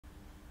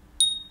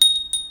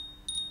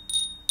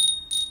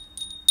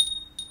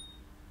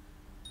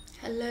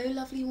Hello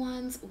lovely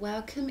ones,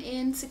 welcome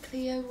in to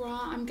Cleo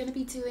Ra. I'm going to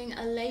be doing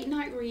a late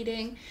night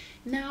reading.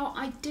 Now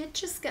I did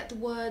just get the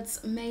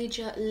words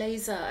major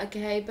laser,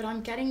 okay, but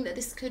I'm getting that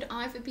this could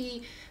either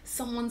be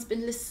someone's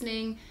been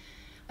listening.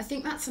 I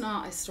think that's an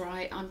artist,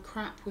 right? I'm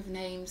crap with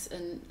names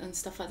and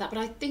stuff like that, but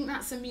I think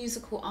that's a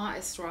musical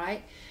artist,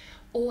 right?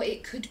 Or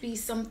it could be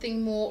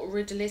something more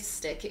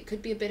riddleistic. It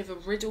could be a bit of a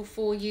riddle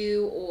for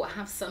you or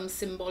have some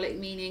symbolic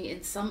meaning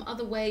in some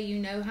other way. You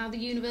know how the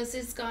universe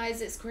is,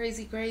 guys. It's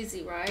crazy,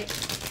 crazy, right?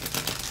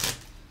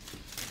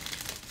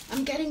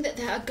 I'm getting that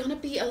there are going to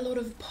be a lot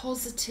of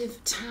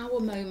positive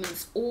tower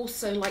moments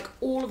also, like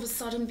all of a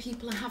sudden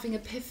people are having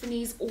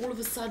epiphanies, all of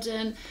a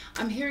sudden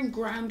I'm hearing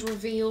grand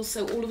reveals,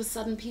 so all of a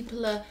sudden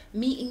people are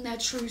meeting their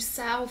true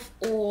self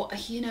or,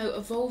 you know,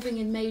 evolving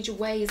in major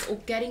ways or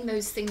getting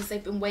those things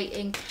they've been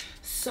waiting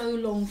so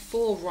long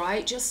for,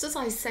 right? Just as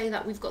I say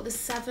that, we've got the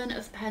Seven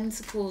of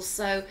Pentacles,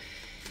 so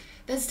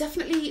there's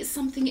definitely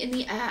something in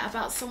the air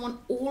about someone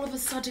all of a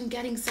sudden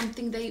getting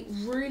something they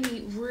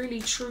really,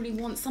 really, truly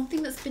want.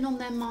 Something that's been on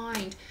their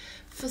mind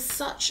for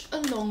such a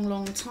long,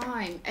 long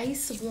time.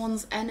 Ace of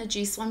Wands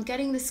energy. So I'm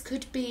getting this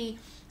could be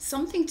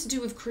something to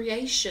do with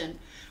creation,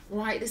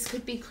 right? This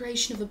could be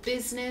creation of a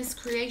business,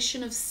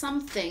 creation of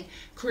something,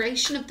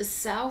 creation of the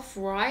self,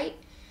 right?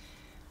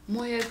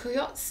 Moyo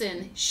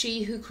Koyotsin,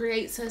 she who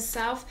creates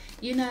herself.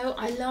 You know,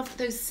 I love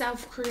those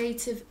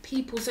self-creative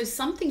people. So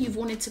something you've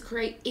wanted to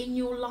create in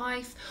your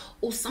life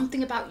or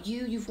something about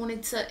you you've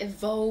wanted to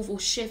evolve or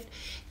shift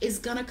is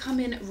going to come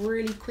in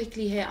really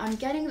quickly here. I'm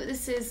getting that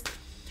this is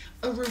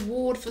a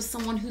reward for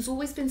someone who's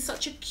always been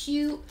such a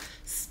cute,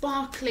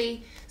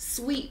 sparkly,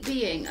 sweet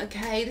being,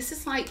 okay? This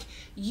is like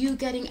you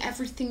getting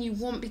everything you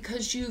want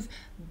because you've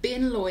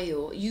been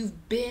loyal,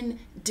 you've been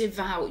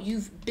devout,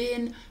 you've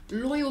been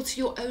loyal to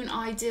your own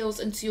ideals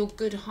and to your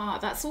good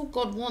heart. That's all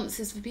God wants,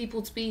 is for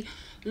people to be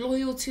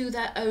loyal to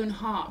their own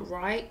heart,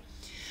 right?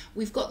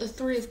 We've got the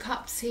Three of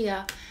Cups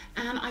here,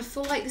 and I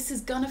feel like this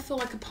is gonna feel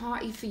like a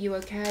party for you,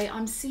 okay?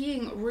 I'm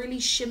seeing really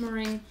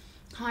shimmering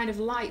kind of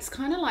lights,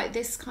 kind of like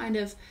this kind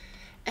of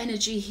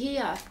energy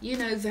here, you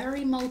know,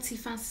 very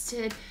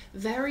multifaceted,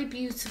 very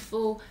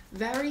beautiful,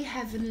 very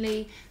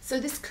heavenly. So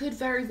this could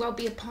very well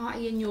be a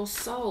party in your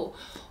soul,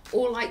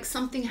 or like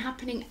something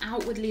happening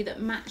outwardly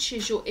that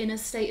matches your inner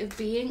state of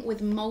being,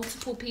 with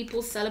multiple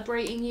people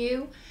celebrating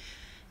you.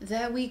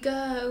 There we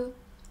go.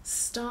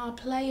 Star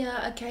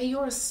player, okay?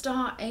 You're a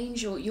star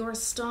angel, you're a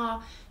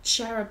star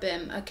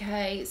cherubim,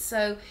 okay?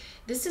 So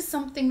this is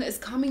something that is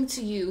coming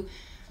to you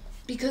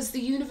because the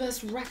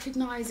universe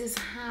recognizes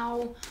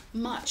how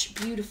much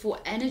beautiful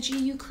energy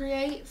you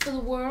create for the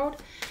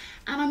world.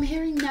 And I'm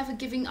hearing never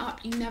giving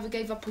up. You never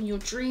gave up on your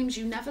dreams.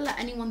 You never let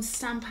anyone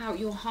stamp out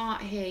your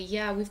heart here.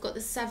 Yeah, we've got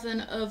the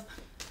Seven of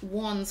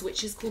Wands,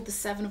 which is called the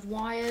Seven of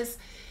Wires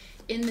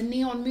in the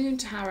Neon Moon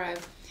Tarot.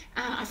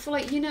 And I feel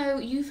like, you know,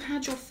 you've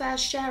had your fair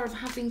share of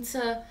having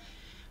to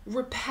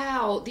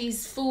repel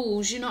these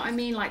fools, you know what I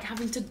mean? Like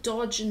having to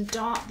dodge and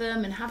dart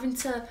them and having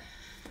to...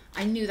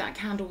 I knew that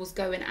candle was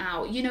going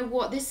out. You know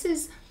what? This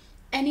is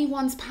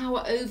anyone's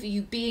power over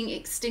you being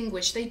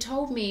extinguished. They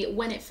told me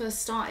when it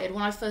first started,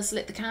 when I first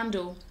lit the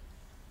candle,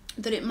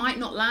 that it might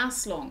not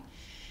last long.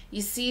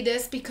 You see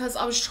this? Because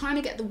I was trying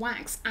to get the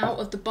wax out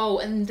of the bowl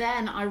and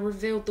then I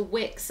revealed the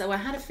wick. So I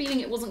had a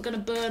feeling it wasn't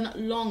going to burn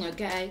long,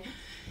 okay?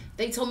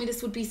 They told me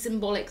this would be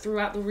symbolic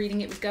throughout the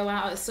reading. It would go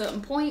out at a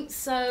certain point.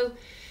 So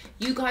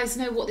you guys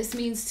know what this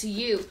means to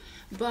you.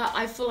 But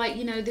I feel like,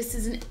 you know, this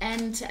is an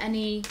end to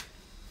any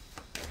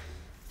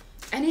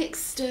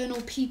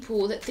external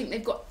people that think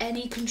they've got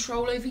any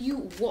control over you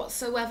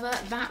whatsoever.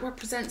 That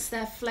represents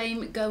their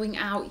flame going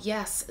out.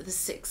 Yes, the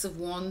Six of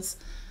Wands,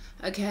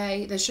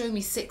 okay? They're showing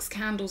me 6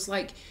 candles,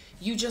 like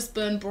you just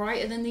burn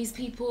brighter than these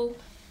people.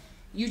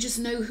 You just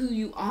know who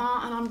you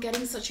are. And I'm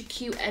getting such a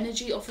cute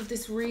energy off of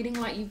this reading,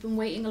 like you've been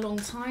waiting a long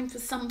time for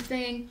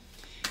something.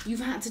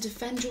 You've had to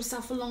defend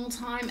yourself a long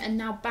time, and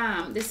now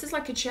bam, this is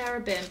like a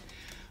cherubim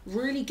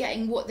really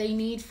getting what they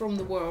need from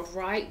the world,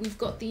 right? We've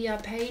got the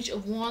Page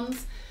of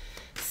Wands.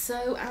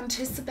 So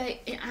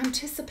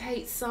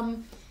anticipate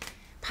some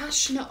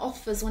passionate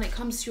offers when it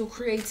comes to your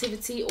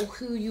creativity or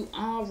who you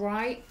are,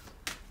 right?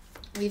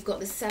 We've got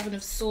the Seven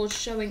of Swords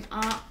showing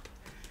up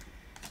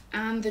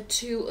and the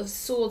Two of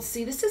Swords.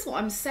 See, this is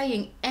what I'm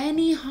saying.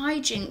 Any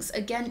hijinks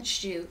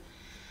against you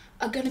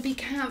are going to be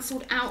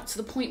cancelled out to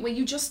the point where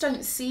you just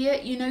don't see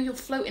it. You know, you're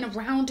floating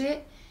around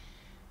it.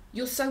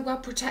 You're so well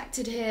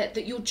protected here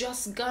that you're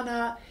just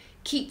gonna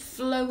keep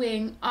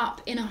flowing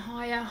up in a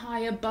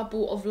higher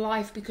bubble of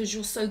life because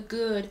you're so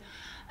good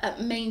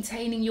at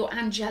maintaining your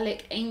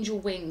angelic angel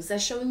wings. They're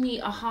showing me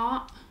a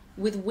heart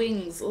with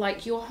wings,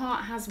 like your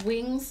heart has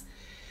wings.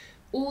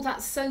 Oh,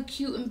 that's so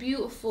cute and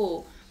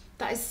beautiful.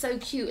 That is so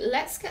cute.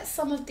 Let's get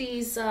some of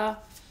these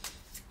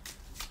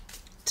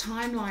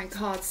timeline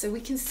cards so we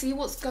can see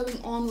what's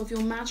going on with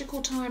your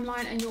magical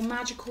timeline and your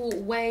magical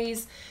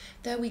ways.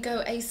 There we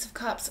go. Ace of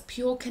Cups,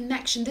 pure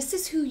connection. This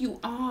is who you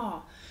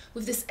are.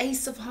 With this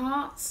Ace of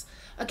Hearts,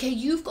 okay,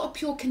 you've got a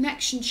pure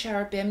connection,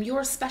 cherubim. You're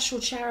a special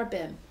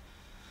cherubim.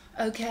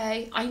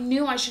 Okay, I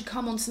knew I should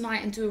come on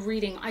tonight and do a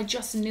reading. I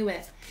just knew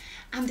it.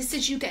 And this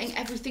is you getting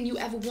everything you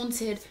ever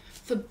wanted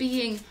for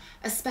being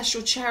a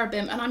special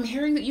cherubim. And I'm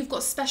hearing that you've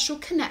got special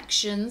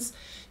connections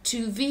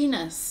to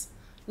Venus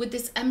with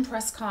this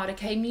Empress card.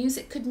 Okay,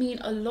 music could mean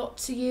a lot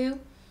to you.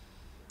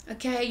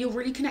 Okay, you're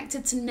really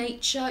connected to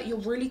nature. You're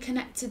really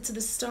connected to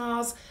the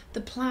stars,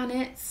 the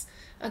planets.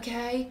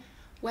 Okay,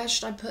 where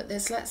should I put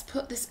this? Let's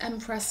put this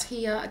Empress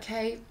here,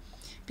 okay,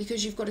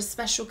 because you've got a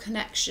special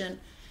connection.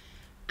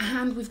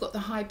 And we've got the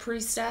High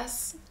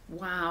Priestess.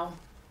 Wow.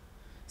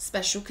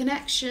 Special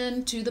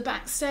connection to the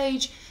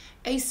backstage.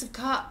 Ace of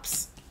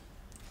Cups.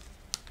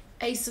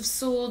 Ace of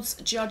Swords.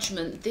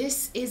 Judgment.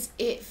 This is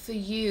it for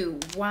you.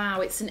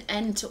 Wow. It's an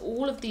end to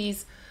all of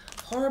these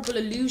horrible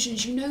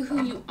illusions. You know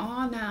who you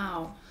are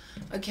now.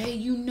 Okay.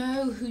 You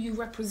know who you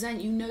represent.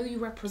 You know you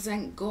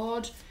represent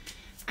God.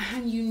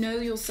 And you know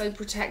you're so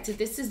protected.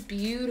 This is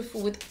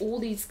beautiful with all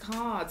these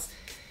cards.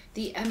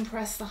 The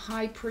Empress, the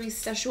High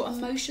Priestess. Your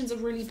emotions are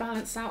really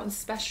balanced out and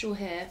special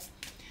here.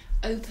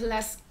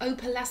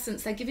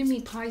 Opalescence. They're giving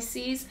me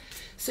Pisces.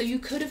 So you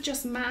could have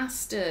just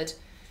mastered.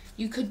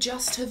 You could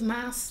just have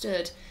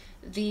mastered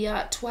the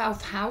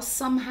 12th house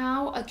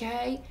somehow,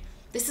 okay?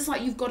 This is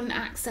like you've got an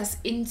access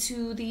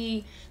into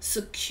the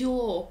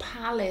secure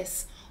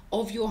palace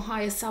of your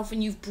higher self,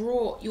 and you've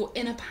brought your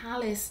inner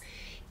palace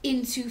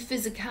into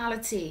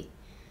physicality.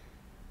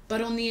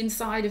 But on the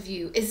inside of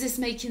you, is this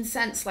making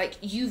sense? Like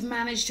you've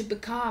managed to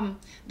become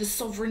the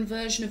sovereign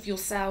version of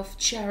yourself,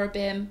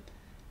 cherubim,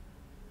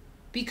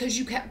 because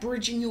you kept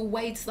bridging your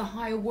way to the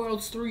higher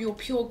worlds through your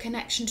pure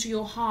connection to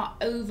your heart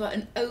over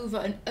and over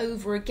and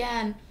over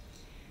again.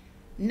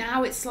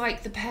 Now it's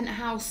like the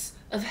penthouse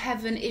of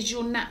heaven is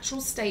your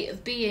natural state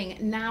of being.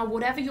 Now,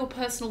 whatever your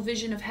personal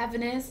vision of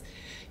heaven is,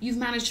 you've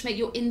managed to make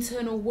your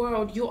internal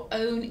world your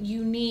own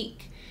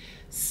unique,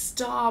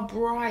 star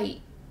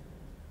bright,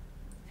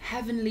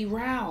 heavenly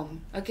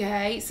realm.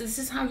 Okay, so this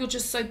is how you're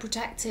just so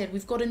protected.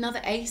 We've got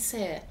another ace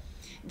here,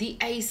 the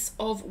Ace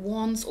of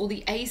Wands or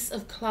the Ace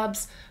of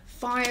Clubs.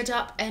 Fired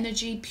up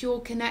energy,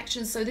 pure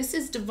connection. So this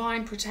is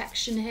divine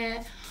protection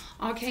here.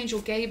 Archangel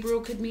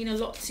Gabriel could mean a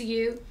lot to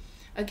you.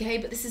 Okay,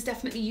 but this is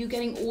definitely you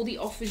getting all the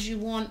offers you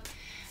want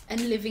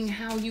and living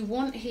how you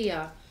want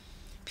here.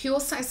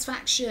 Pure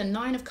satisfaction.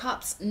 9 of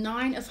Cups,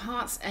 9 of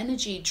Hearts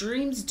energy.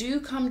 Dreams do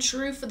come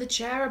true for the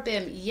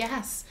cherubim.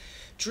 Yes,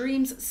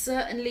 dreams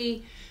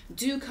certainly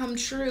do come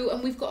true.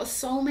 And we've got a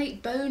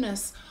soulmate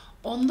bonus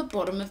on the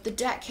bottom of the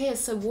deck here,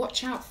 so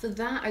watch out for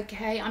that.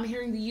 Okay, I'm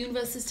hearing the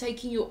universe is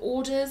taking your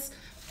orders.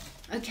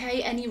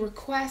 Okay, any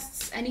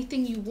requests,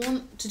 anything you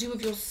want to do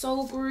with your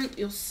soul group,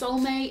 your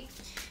soulmate,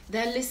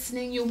 they're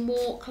listening. You're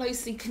more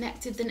closely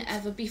connected than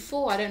ever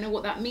before. I don't know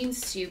what that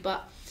means to you,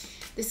 but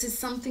this is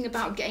something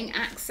about getting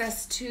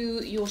access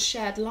to your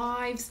shared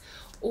lives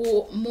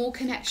or more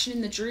connection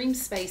in the dream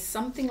space,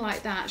 something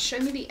like that. Show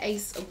me the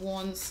Ace of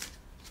Wands.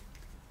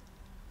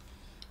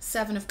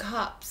 7 of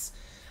Cups.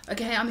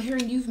 Okay, I'm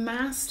hearing you've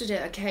mastered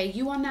it, okay?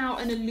 You are now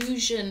an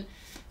illusion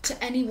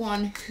to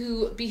anyone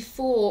who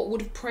before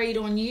would have preyed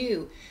on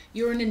you.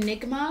 You're an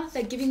enigma.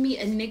 They're giving me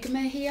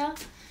enigma here.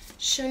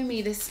 Show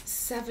me this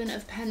 7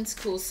 of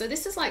Pentacles. So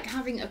this is like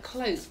having a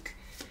cloak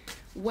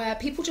where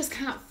people just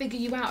can't figure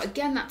you out.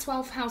 Again, that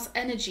 12th house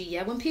energy,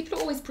 yeah? When people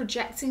are always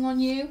projecting on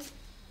you,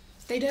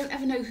 they don't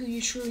ever know who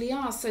you truly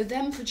are. So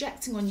them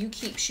projecting on you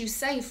keeps you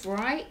safe,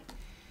 right?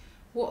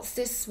 What's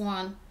this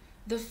one?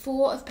 The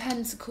 4 of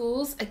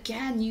Pentacles.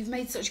 Again, you've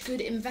made such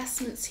good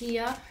investments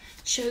here,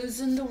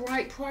 chosen the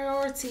right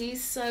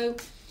priorities. So,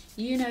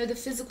 you know, the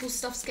physical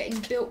stuff's getting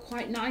built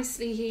quite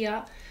nicely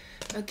here.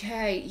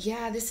 Okay,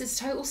 yeah, this is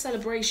total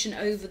celebration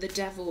over the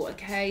devil,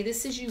 okay?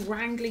 This is you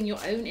wrangling your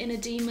own inner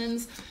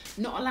demons,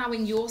 not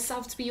allowing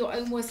yourself to be your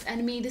own worst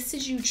enemy. This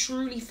is you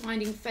truly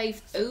finding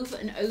faith over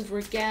and over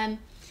again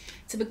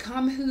to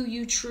become who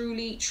you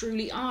truly,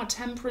 truly are.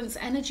 Temperance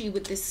energy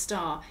with this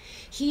star.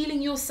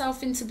 Healing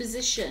yourself into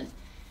position.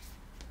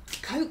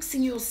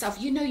 Coaxing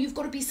yourself. You know you've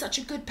got to be such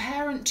a good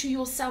parent to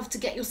yourself to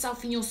get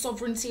yourself in your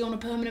sovereignty on a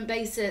permanent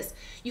basis.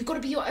 You've got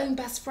to be your own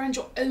best friend,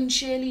 your own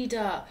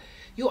cheerleader,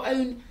 your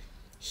own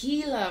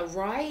healer,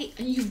 right?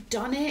 And you've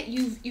done it.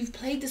 You've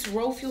played this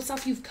role for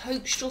yourself. You've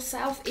coaxed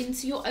yourself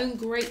into your own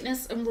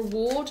greatness and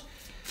reward.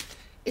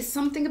 It's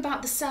something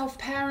about the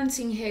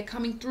self-parenting here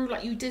coming through,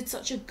 like you did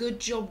such a good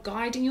job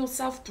guiding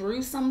yourself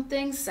through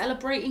something,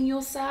 celebrating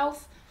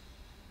yourself.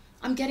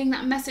 I'm getting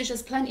that message.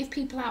 There's plenty of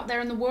people out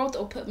there in the world that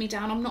will put me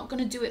down. I'm not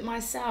going to do it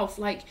myself.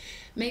 Like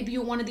maybe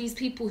you're one of these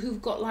people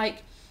who've got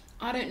like,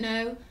 I don't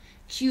know,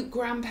 cute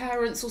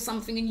grandparents or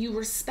something, and you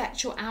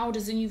respect your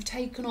elders and you've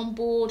taken on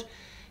board,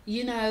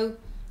 you know,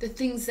 the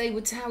things they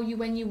would tell you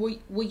when you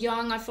were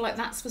young. I feel like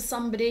that's for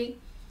somebody.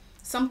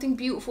 Something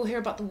beautiful here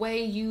about the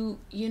way you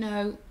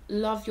know,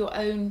 love your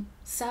own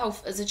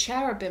self as a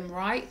cherubim,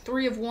 right?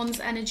 3 of Wands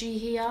energy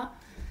here.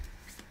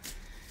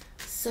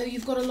 So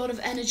you've got a lot of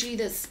energy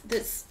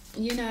that's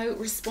you know,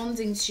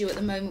 responding to you at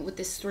the moment with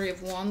this 3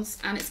 of Wands,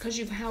 and it's because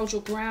you've held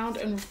your ground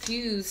and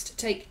refused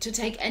to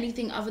take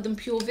anything other than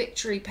pure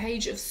victory.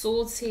 Page of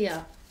Swords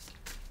here.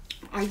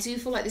 I do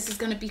feel like this is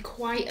going to be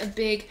quite a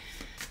big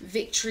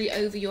victory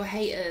over your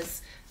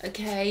haters.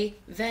 Okay,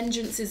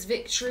 vengeance is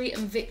victory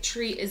and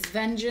victory is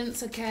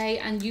vengeance. Okay,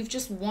 and you've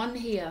just won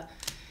here.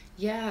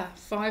 Yeah,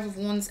 5 of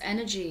Wands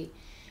energy.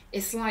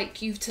 It's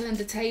like you've turned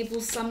the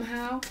tables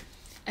somehow,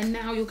 and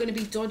now you're going to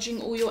be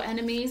dodging all your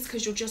enemies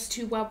because you're just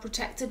too well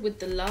protected with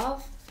the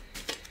love.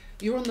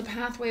 You're on the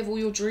pathway of all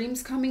your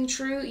dreams coming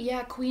true.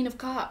 Yeah, Queen of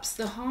Cups.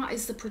 The heart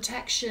is the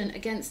protection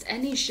against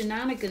any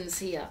shenanigans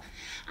here.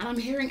 And I'm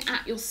hearing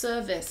at your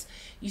service.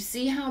 You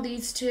see how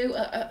these two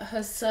are at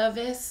her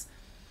service?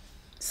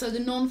 So the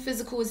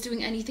non-physical is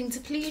doing anything to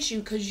please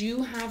you because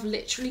you have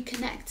literally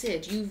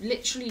connected. You've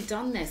literally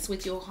done this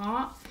with your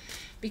heart.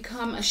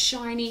 Become a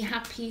shiny,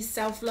 happy,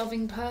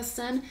 self-loving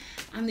person.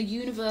 And the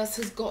universe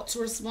has got to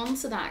respond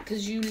to that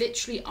because you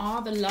literally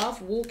are the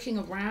love walking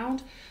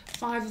around.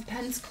 5 of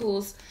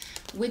Pentacles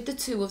with the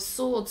 2 of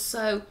Swords.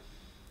 So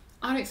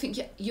I don't think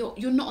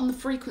you're not on the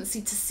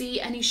frequency to see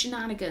any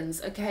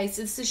shenanigans. Okay,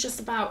 so this is just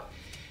about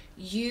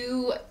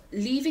you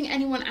leaving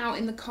anyone out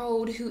in the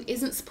cold who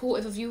isn't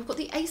supportive of you. We've got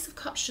the Ace of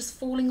Cups just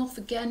falling off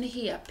again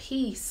here.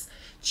 Peace,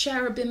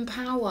 cherubim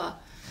power,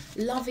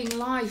 loving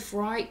life,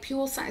 right?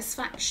 Pure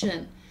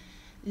satisfaction,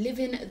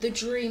 living the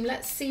dream.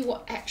 Let's see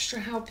what extra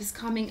help is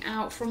coming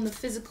out from the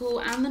physical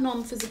and the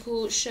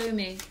non-physical. Show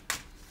me.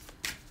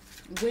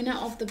 Winner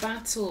of the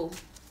battle.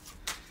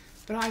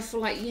 But I feel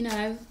like, you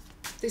know,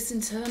 this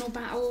internal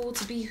battle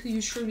to be who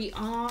you truly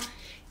are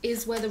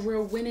is where the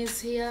real win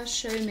is here.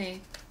 Show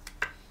me.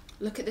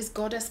 Look at this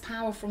goddess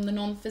power from the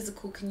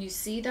non-physical. Can you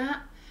see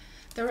that?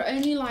 There are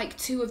only like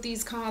 2 of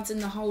these cards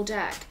in the whole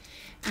deck.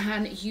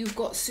 And you've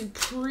got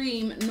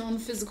supreme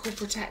non-physical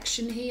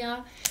protection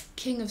here.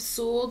 King of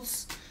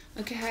Swords.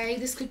 Okay,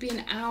 this could be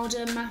an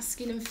outer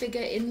masculine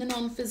figure in the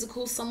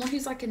non-physical. Someone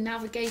who's like a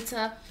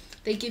navigator.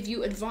 They give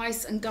you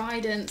advice and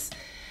guidance.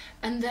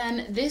 And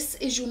then this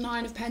is your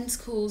 9 of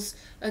Pentacles.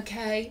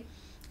 Okay,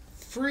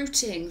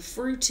 fruiting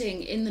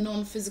in the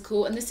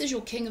non-physical. And this is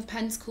your King of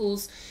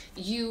Pentacles.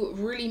 You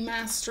really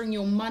mastering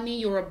your money,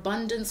 your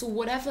abundance, or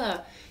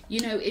whatever, you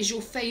know, is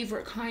your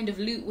favorite kind of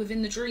loot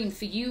within the dream.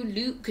 For you,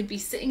 loot could be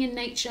sitting in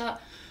nature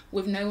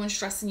with no one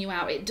stressing you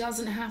out. It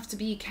doesn't have to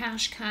be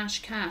cash,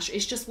 cash, cash.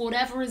 It's just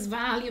whatever is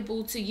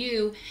valuable to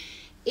you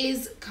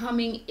is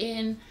coming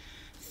in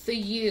for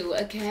you.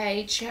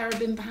 Okay,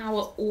 cherubim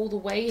power all the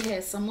way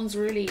here. Someone's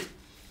really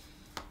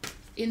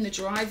in the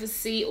driver's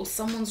seat, or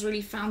someone's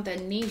really found their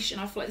niche, and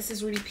I feel like this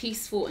is really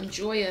peaceful and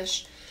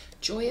joyous,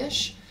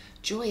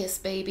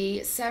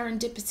 baby.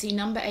 Serendipity,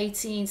 number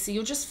 18. So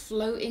you're just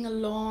floating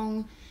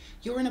along.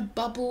 You're in a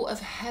bubble of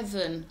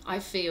heaven, I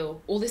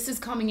feel, or this is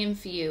coming in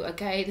for you.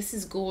 Okay, this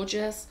is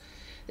gorgeous.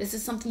 This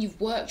is something you've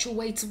worked your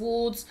way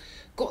towards,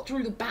 got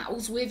through the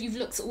battles with. You've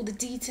looked at all the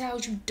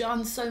details. You've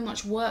done so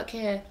much work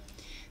here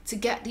to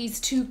get these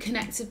 2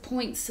 connected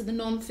points to the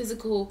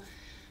non-physical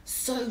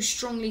so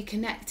strongly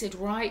connected,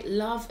 right?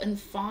 Love and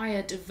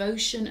fire,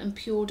 devotion and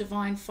pure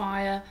divine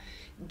fire,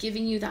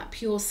 giving you that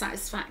pure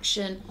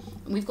satisfaction.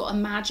 And we've got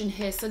imagine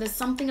here. So there's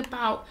something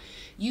about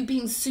you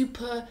being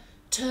super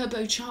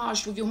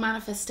turbocharged with your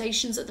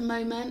manifestations at the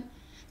moment.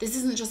 This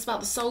isn't just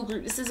about the soul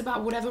group. This is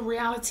about whatever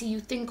reality you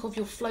think of,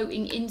 you're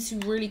floating into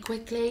really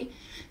quickly.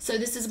 So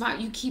this is about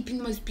you keeping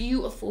the most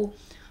beautiful,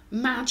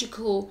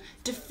 magical,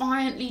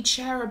 defiantly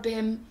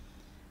cherubim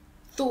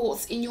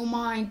thoughts in your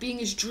mind, being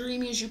as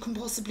dreamy as you can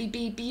possibly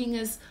be, being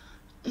as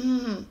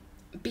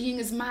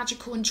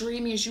magical and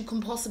dreamy as you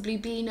can possibly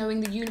be,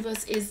 knowing the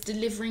universe is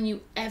delivering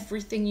you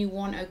everything you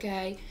want.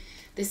 Okay,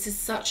 this is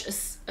such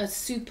a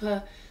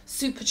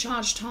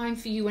supercharged time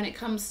for you when it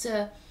comes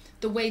to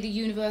the way the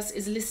universe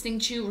is listening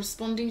to you,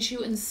 responding to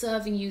you, and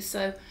serving you.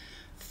 So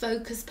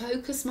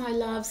focus, my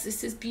loves.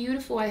 This is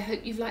beautiful. I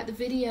hope you've liked the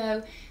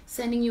video.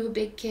 Sending you a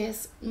big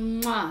kiss.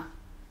 Mwah.